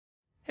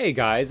Hey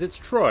guys, it's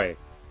Troy.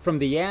 From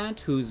the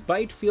ant whose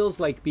bite feels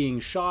like being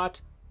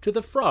shot, to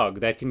the frog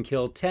that can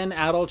kill 10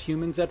 adult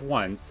humans at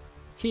once,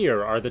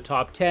 here are the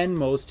top 10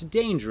 most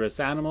dangerous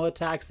animal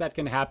attacks that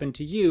can happen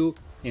to you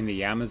in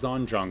the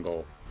Amazon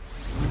jungle.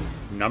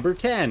 Number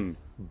 10.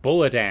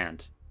 Bullet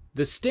ant.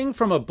 The sting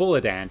from a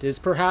bullet ant is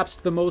perhaps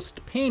the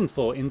most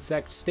painful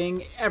insect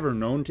sting ever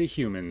known to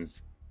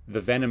humans.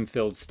 The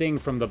venom-filled sting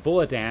from the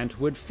bullet ant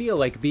would feel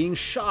like being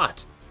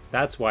shot.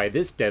 That's why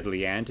this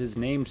deadly ant is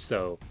named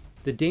so.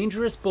 The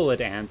dangerous bullet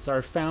ants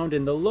are found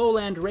in the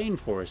lowland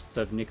rainforests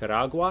of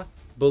Nicaragua,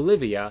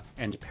 Bolivia,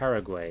 and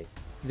Paraguay.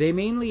 They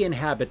mainly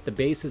inhabit the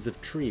bases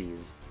of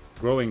trees.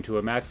 Growing to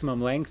a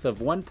maximum length of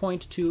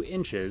 1.2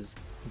 inches,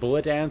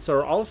 bullet ants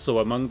are also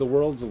among the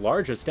world's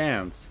largest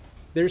ants.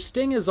 Their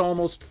sting is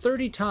almost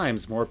 30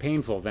 times more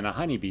painful than a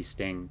honeybee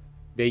sting.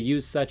 They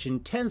use such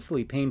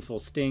intensely painful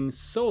stings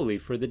solely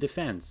for the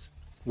defense.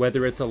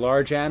 Whether it's a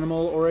large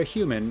animal or a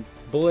human,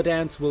 bullet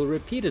ants will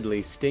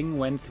repeatedly sting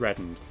when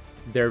threatened.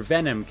 Their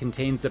venom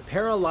contains a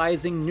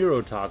paralyzing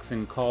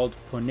neurotoxin called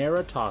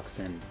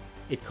ponerotoxin.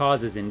 It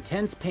causes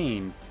intense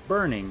pain,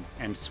 burning,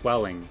 and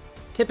swelling.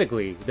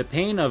 Typically, the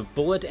pain of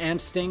bullet ant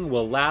sting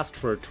will last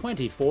for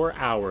 24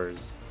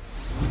 hours.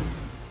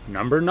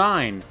 Number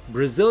 9.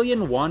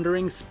 Brazilian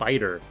wandering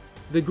spider.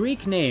 The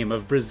Greek name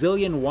of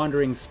Brazilian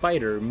wandering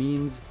spider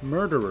means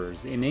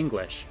murderers in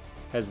English.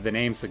 As the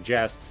name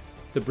suggests,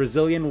 the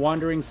Brazilian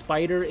wandering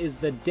spider is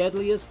the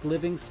deadliest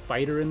living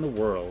spider in the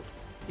world.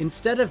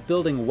 Instead of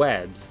building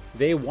webs,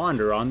 they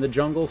wander on the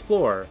jungle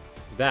floor.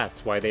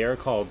 That's why they are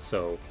called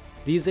so.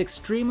 These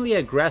extremely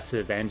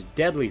aggressive and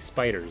deadly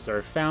spiders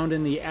are found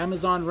in the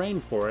Amazon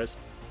rainforest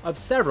of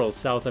several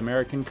South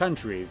American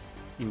countries,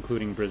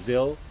 including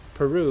Brazil,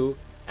 Peru,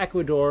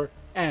 Ecuador,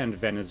 and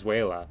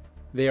Venezuela.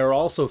 They are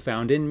also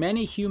found in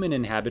many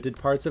human-inhabited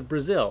parts of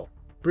Brazil.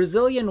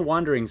 Brazilian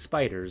wandering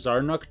spiders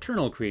are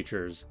nocturnal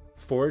creatures,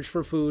 forage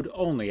for food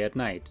only at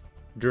night.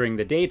 During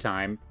the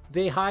daytime,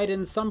 they hide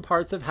in some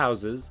parts of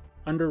houses,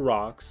 under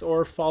rocks,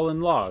 or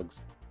fallen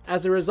logs.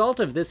 As a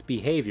result of this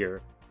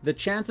behavior, the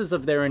chances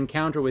of their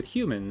encounter with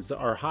humans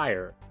are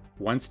higher.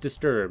 Once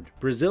disturbed,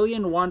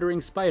 Brazilian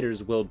wandering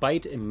spiders will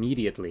bite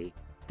immediately.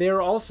 They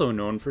are also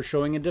known for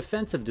showing a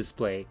defensive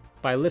display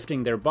by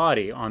lifting their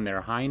body on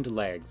their hind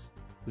legs.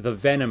 The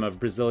venom of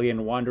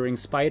Brazilian wandering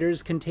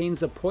spiders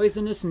contains a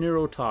poisonous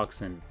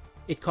neurotoxin.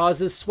 It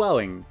causes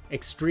swelling,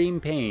 extreme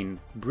pain,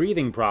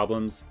 breathing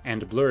problems,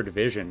 and blurred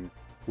vision.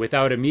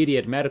 Without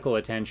immediate medical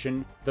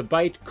attention, the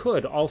bite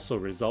could also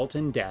result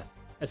in death,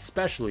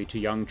 especially to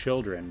young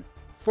children.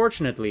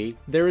 Fortunately,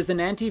 there is an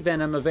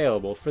anti-venom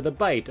available for the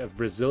bite of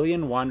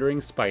Brazilian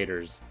wandering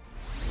spiders.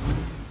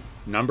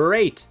 Number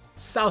 8.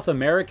 South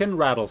American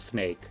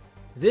rattlesnake.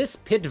 This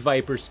pit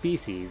viper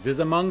species is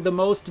among the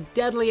most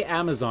deadly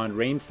Amazon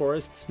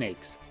rainforest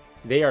snakes.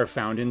 They are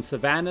found in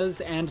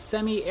savannas and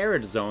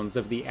semi-arid zones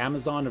of the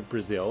Amazon of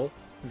Brazil,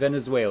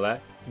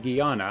 Venezuela,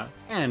 Guyana,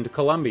 and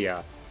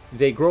Colombia.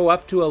 They grow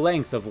up to a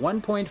length of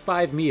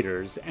 1.5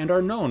 meters and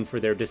are known for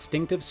their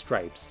distinctive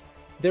stripes.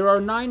 There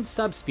are 9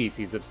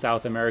 subspecies of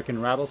South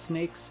American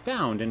rattlesnakes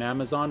found in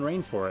Amazon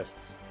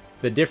rainforests.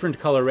 The different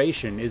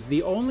coloration is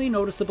the only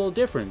noticeable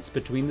difference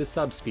between the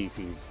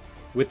subspecies.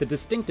 With the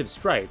distinctive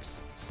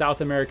stripes,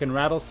 South American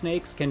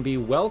rattlesnakes can be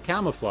well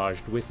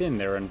camouflaged within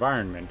their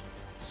environment,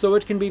 so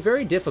it can be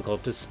very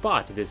difficult to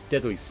spot this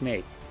deadly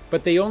snake.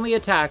 But they only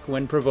attack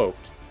when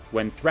provoked.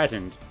 When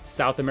threatened,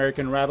 South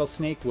American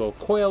rattlesnake will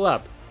coil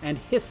up and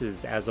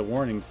hisses as a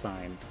warning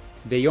sign.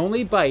 They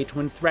only bite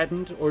when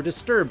threatened or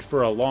disturbed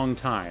for a long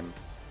time.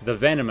 The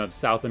venom of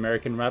South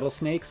American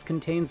rattlesnakes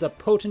contains a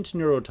potent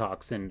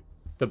neurotoxin.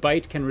 The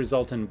bite can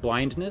result in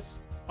blindness,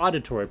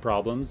 auditory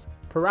problems,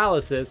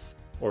 paralysis,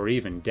 or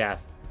even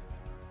death.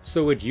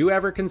 So would you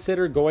ever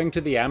consider going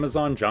to the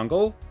Amazon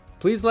jungle?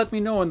 Please let me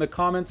know in the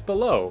comments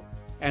below.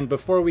 And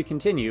before we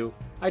continue,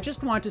 I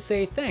just want to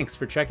say thanks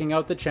for checking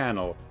out the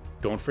channel.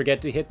 Don't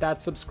forget to hit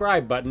that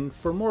subscribe button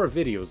for more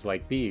videos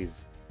like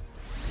these.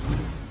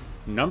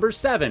 Number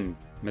 7.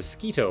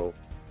 Mosquito.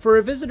 For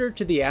a visitor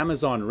to the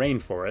Amazon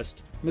rainforest,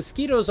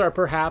 mosquitoes are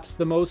perhaps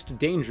the most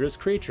dangerous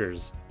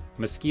creatures.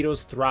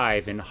 Mosquitoes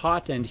thrive in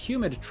hot and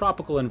humid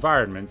tropical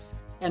environments,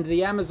 and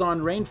the Amazon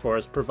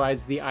rainforest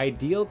provides the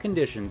ideal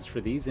conditions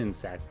for these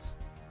insects.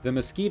 The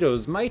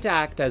mosquitoes might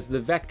act as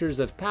the vectors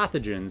of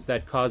pathogens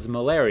that cause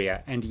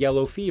malaria and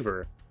yellow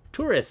fever.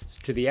 Tourists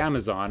to the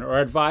Amazon are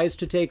advised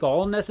to take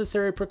all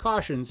necessary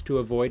precautions to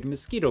avoid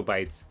mosquito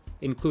bites,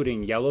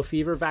 including yellow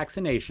fever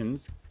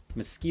vaccinations,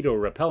 mosquito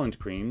repellent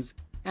creams,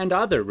 and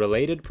other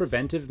related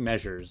preventive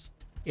measures.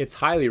 It's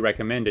highly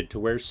recommended to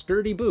wear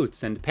sturdy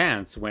boots and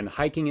pants when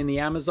hiking in the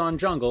Amazon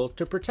jungle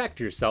to protect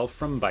yourself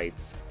from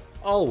bites.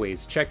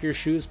 Always check your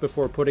shoes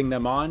before putting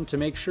them on to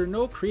make sure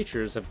no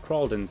creatures have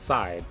crawled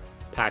inside.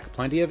 Pack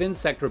plenty of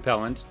insect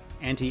repellent,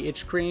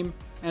 anti-itch cream,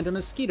 and a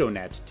mosquito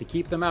net to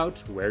keep them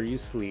out where you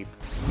sleep.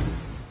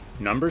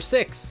 Number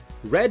 6.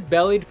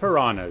 Red-bellied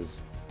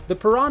piranhas. The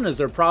piranhas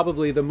are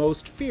probably the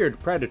most feared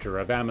predator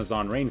of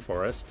Amazon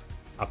rainforest.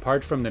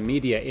 Apart from the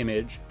media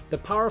image, The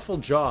powerful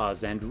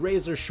jaws and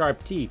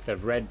razor-sharp teeth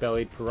of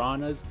red-bellied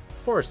piranhas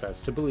force us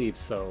to believe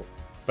so.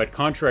 But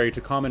contrary to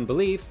common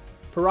belief,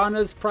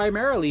 piranhas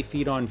primarily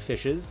feed on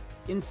fishes,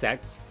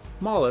 insects,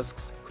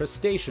 mollusks,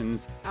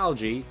 crustaceans,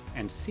 algae,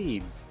 and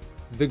seeds.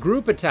 The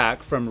group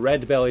attack from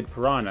red-bellied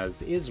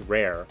piranhas is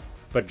rare,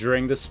 but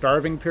during the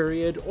starving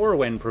period or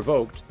when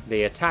provoked,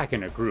 they attack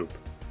in a group.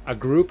 A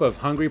group of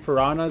hungry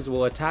piranhas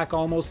will attack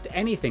almost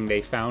anything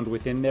they found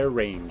within their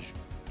range.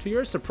 To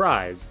your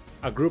surprise,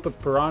 a group of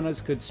piranhas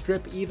could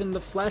strip even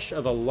the flesh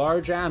of a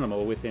large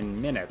animal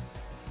within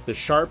minutes. The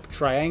sharp,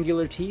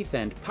 triangular teeth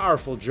and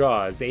powerful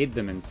jaws aid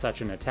them in such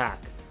an attack.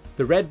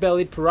 The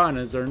red-bellied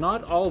piranhas are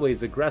not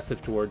always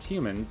aggressive towards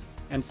humans,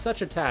 and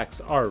such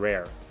attacks are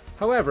rare.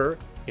 However,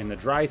 in the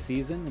dry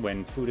season,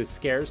 when food is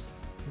scarce,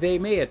 they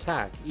may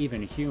attack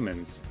even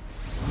humans.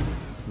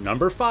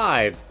 Number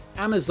 5.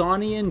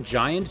 Amazonian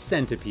Giant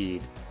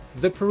Centipede.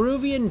 The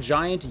Peruvian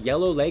giant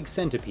yellow leg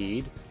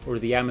centipede, or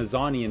the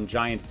Amazonian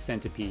giant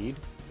centipede,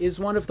 is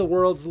one of the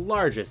world's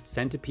largest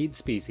centipede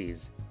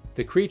species.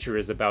 The creature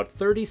is about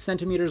 30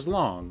 centimeters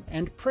long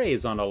and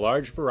preys on a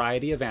large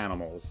variety of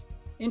animals.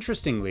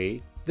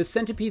 Interestingly, the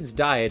centipede's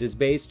diet is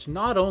based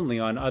not only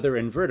on other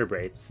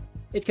invertebrates.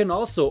 It can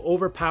also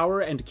overpower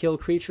and kill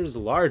creatures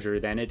larger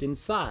than it in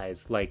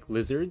size, like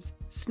lizards,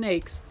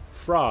 snakes,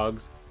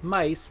 frogs,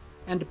 mice,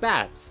 and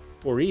bats,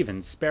 or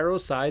even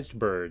sparrow-sized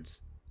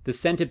birds. The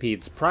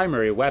centipede's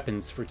primary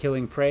weapons for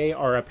killing prey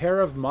are a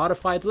pair of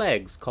modified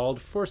legs called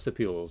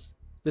forcipules.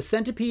 The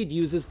centipede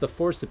uses the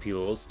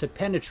forcipules to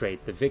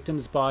penetrate the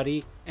victim's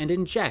body and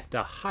inject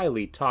a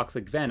highly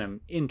toxic venom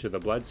into the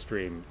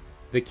bloodstream.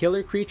 The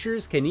killer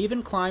creatures can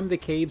even climb the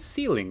cave's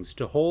ceilings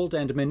to hold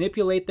and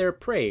manipulate their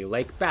prey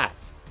like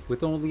bats,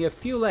 with only a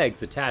few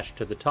legs attached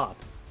to the top.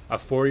 A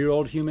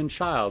 4-year-old human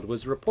child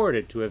was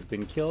reported to have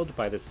been killed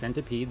by the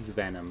centipede's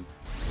venom.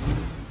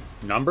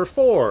 Number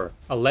 4.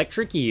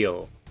 Electric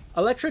eel.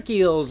 Electric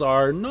eels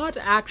are not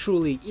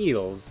actually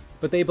eels,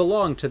 but they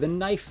belong to the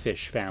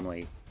knifefish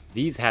family.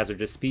 These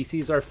hazardous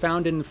species are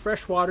found in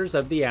freshwaters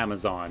of the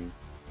Amazon.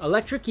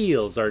 Electric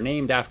eels are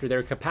named after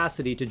their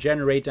capacity to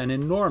generate an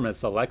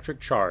enormous electric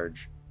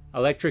charge.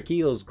 Electric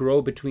eels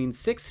grow between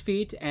 6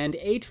 feet and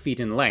 8 feet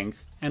in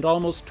length and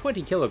almost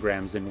 20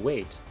 kilograms in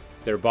weight.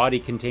 Their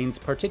body contains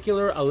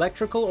particular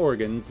electrical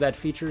organs that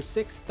feature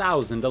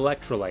 6,000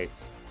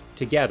 electrolytes.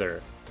 Together,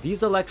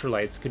 these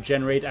electrolytes could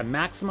generate a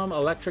maximum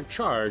electric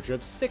charge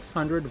of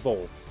 600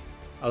 volts.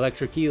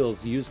 Electric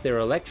eels use their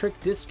electric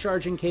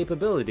discharging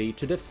capability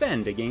to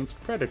defend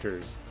against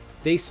predators.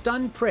 They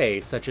stun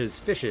prey such as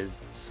fishes,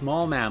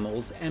 small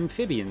mammals,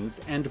 amphibians,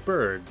 and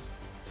birds.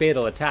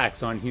 Fatal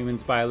attacks on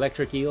humans by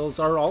electric eels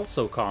are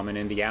also common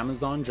in the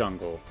Amazon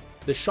jungle.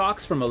 The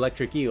shocks from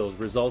electric eels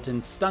result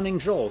in stunning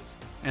jolts,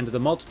 and the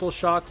multiple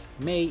shocks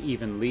may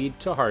even lead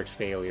to heart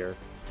failure.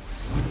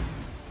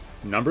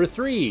 Number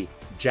 3.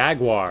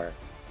 Jaguar.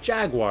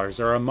 Jaguars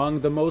are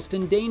among the most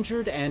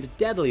endangered and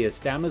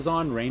deadliest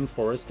Amazon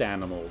rainforest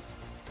animals.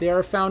 They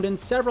are found in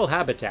several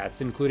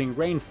habitats including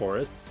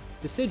rainforests,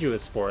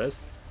 deciduous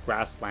forests,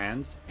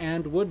 grasslands,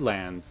 and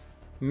woodlands.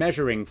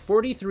 Measuring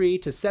 43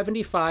 to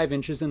 75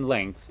 inches in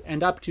length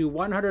and up to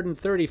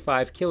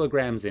 135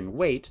 kilograms in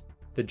weight,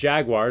 the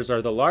jaguars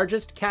are the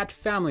largest cat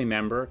family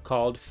member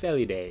called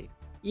Felidae.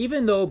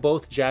 Even though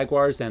both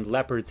jaguars and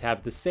leopards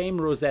have the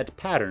same rosette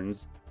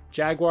patterns,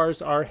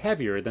 jaguars are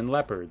heavier than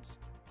leopards.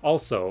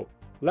 Also,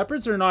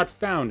 leopards are not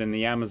found in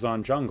the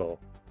Amazon jungle.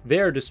 They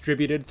are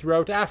distributed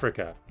throughout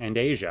Africa and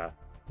Asia.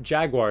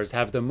 Jaguars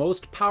have the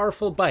most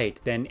powerful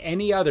bite than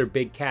any other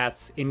big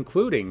cats,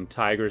 including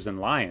tigers and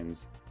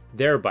lions.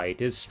 Their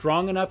bite is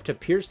strong enough to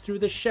pierce through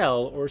the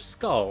shell or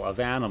skull of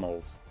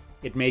animals.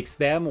 It makes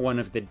them one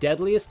of the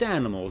deadliest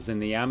animals in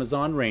the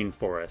Amazon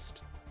rainforest.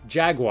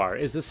 Jaguar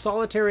is a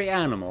solitary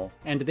animal,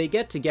 and they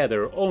get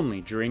together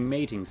only during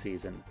mating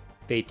season.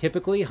 They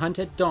typically hunt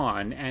at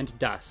dawn and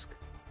dusk.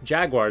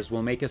 Jaguars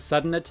will make a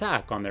sudden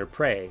attack on their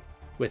prey.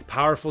 With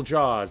powerful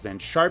jaws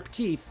and sharp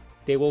teeth,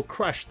 they will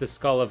crush the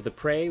skull of the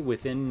prey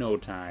within no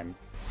time.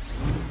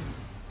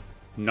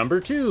 Number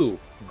 2.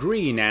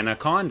 Green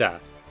anaconda.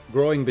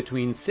 Growing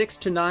between 6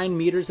 to 9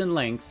 meters in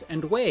length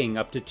and weighing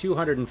up to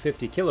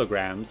 250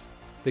 kilograms,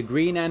 the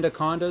green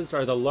anacondas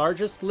are the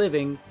largest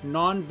living,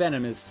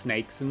 non-venomous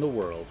snakes in the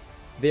world.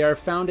 They are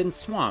found in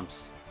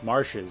swamps,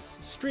 marshes,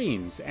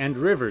 streams, and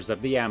rivers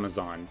of the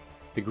Amazon.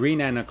 The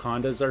green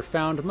anacondas are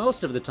found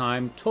most of the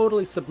time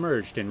totally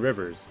submerged in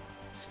rivers.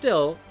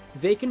 Still,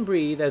 they can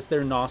breathe as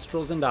their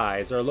nostrils and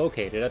eyes are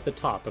located at the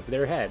top of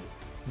their head.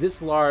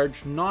 This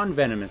large,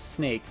 non-venomous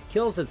snake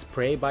kills its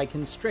prey by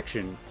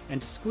constriction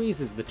and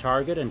squeezes the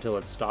target until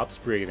it stops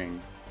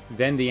breathing.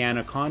 Then the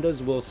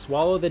anacondas will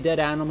swallow the dead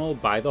animal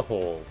by the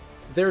whole.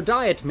 Their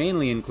diet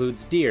mainly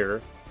includes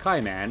deer,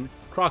 caiman,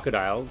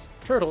 crocodiles,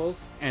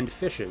 turtles, and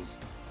fishes.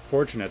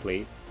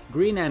 Fortunately,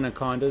 green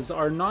anacondas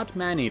are not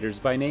man-eaters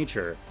by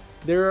nature.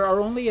 There are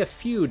only a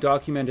few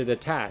documented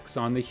attacks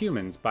on the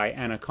humans by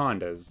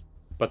anacondas,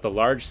 but the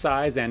large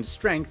size and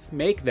strength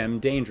make them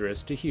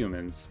dangerous to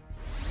humans.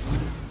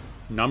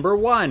 Number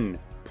 1.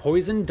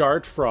 Poison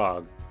dart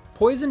frog.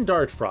 poison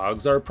dart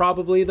frogs are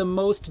probably the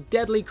most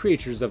deadly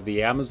creatures of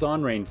the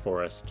Amazon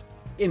rainforest.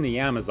 In the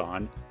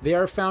Amazon, they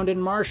are found in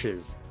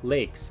marshes,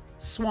 lakes,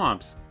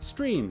 swamps,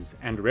 streams,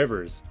 and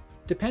rivers.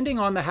 Depending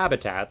on the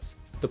habitats,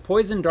 the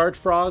poison dart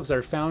frogs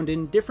are found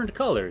in different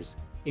colors,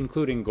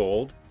 including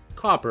gold,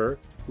 copper,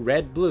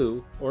 red,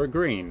 blue, or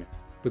green.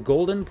 The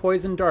golden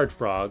poison dart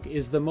frog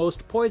is the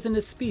most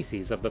poisonous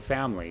species of the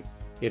family.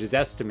 It is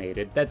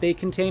estimated that they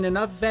contain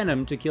enough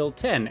venom to kill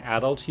 10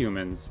 adult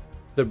humans.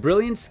 The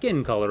brilliant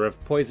skin color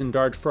of poison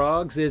dart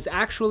frogs is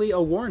actually a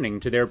warning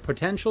to their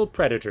potential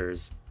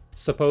predators.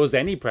 Suppose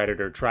any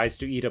predator tries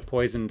to eat a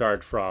poison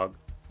dart frog.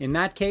 In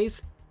that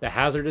case, the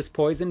hazardous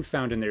poison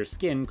found in their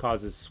skin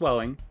causes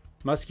swelling,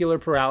 muscular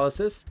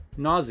paralysis,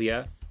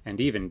 nausea,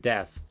 and even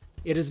death.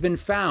 It has been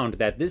found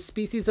that this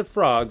species of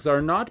frogs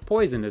are not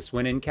poisonous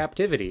when in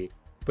captivity,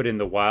 but in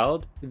the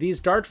wild, these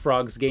dart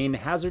frogs gain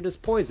hazardous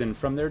poison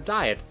from their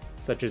diet,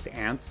 such as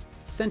ants,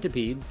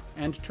 centipedes,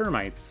 and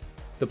termites.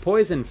 The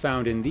poison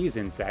found in these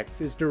insects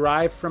is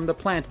derived from the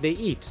plant they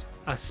eat.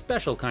 A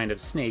special kind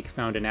of snake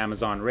found in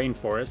Amazon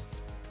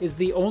rainforests is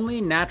the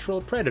only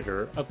natural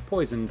predator of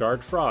poison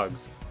dart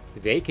frogs.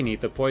 They can eat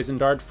the poison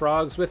dart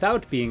frogs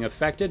without being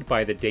affected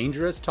by the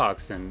dangerous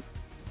toxin.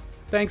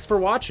 Thanks for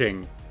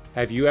watching!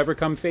 Have you ever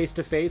come face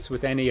to face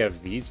with any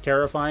of these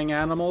terrifying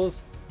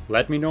animals?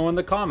 Let me know in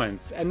the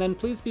comments, and then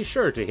please be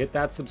sure to hit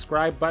that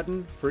subscribe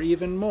button for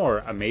even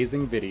more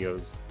amazing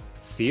videos.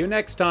 See you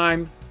next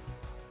time!